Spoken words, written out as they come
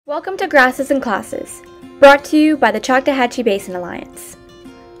Welcome to Grasses and Classes, brought to you by the Choctawhatchee Basin Alliance.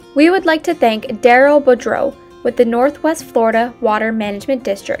 We would like to thank Daryl Boudreau with the Northwest Florida Water Management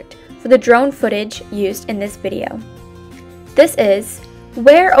District for the drone footage used in this video. This is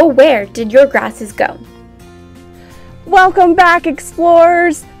Where Oh Where Did Your Grasses Go? Welcome back,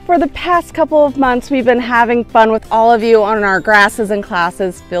 explorers! For the past couple of months, we've been having fun with all of you on our Grasses and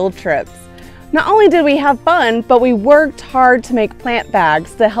Classes field trips. Not only did we have fun, but we worked hard to make plant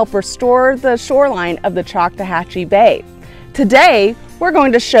bags to help restore the shoreline of the Choctawhatchee Bay. Today, we're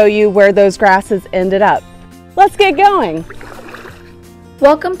going to show you where those grasses ended up. Let's get going!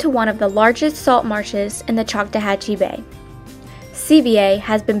 Welcome to one of the largest salt marshes in the Choctawhatchee Bay. CBA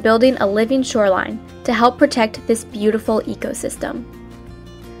has been building a living shoreline to help protect this beautiful ecosystem.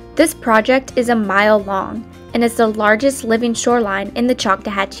 This project is a mile long and is the largest living shoreline in the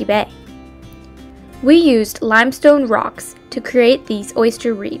Choctawhatchee Bay. We used limestone rocks to create these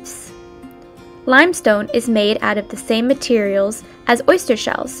oyster reefs. Limestone is made out of the same materials as oyster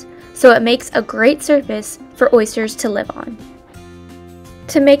shells, so it makes a great surface for oysters to live on.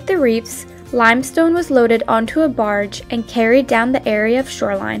 To make the reefs, limestone was loaded onto a barge and carried down the area of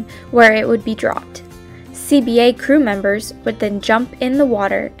shoreline where it would be dropped. CBA crew members would then jump in the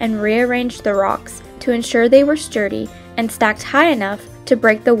water and rearrange the rocks to ensure they were sturdy and stacked high enough to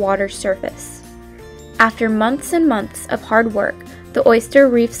break the water's surface. After months and months of hard work, the oyster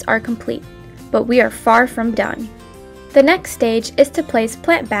reefs are complete, but we are far from done. The next stage is to place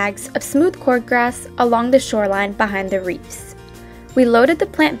plant bags of smooth cordgrass along the shoreline behind the reefs. We loaded the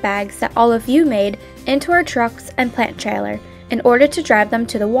plant bags that all of you made into our trucks and plant trailer in order to drive them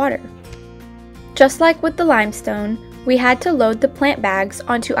to the water. Just like with the limestone, we had to load the plant bags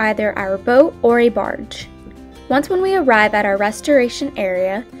onto either our boat or a barge. Once when we arrive at our restoration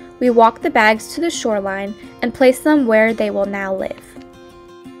area, we walk the bags to the shoreline and place them where they will now live.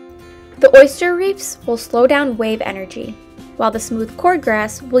 The oyster reefs will slow down wave energy, while the smooth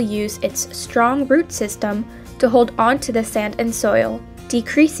cordgrass will use its strong root system to hold on to the sand and soil,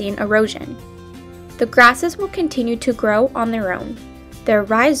 decreasing erosion. The grasses will continue to grow on their own. Their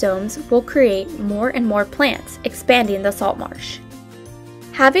rhizomes will create more and more plants, expanding the salt marsh.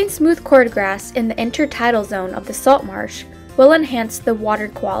 Having smooth cordgrass in the intertidal zone of the salt marsh will enhance the water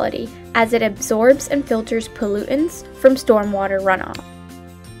quality as it absorbs and filters pollutants from stormwater runoff.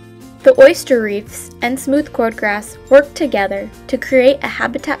 The oyster reefs and smooth cordgrass work together to create a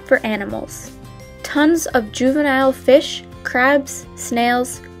habitat for animals. Tons of juvenile fish, crabs,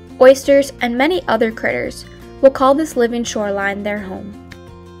 snails, oysters, and many other critters will call this living shoreline their home.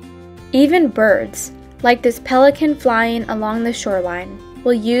 Even birds, like this pelican flying along the shoreline,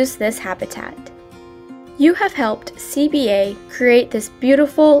 will use this habitat. You have helped CBA create this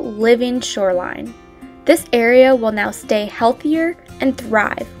beautiful living shoreline. This area will now stay healthier and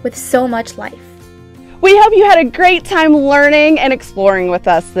thrive with so much life. We hope you had a great time learning and exploring with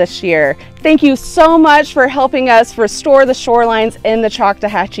us this year. Thank you so much for helping us restore the shorelines in the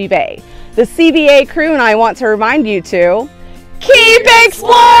Choctawhatchee Bay. The CBA crew and I want to remind you to keep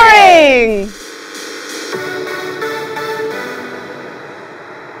exploring!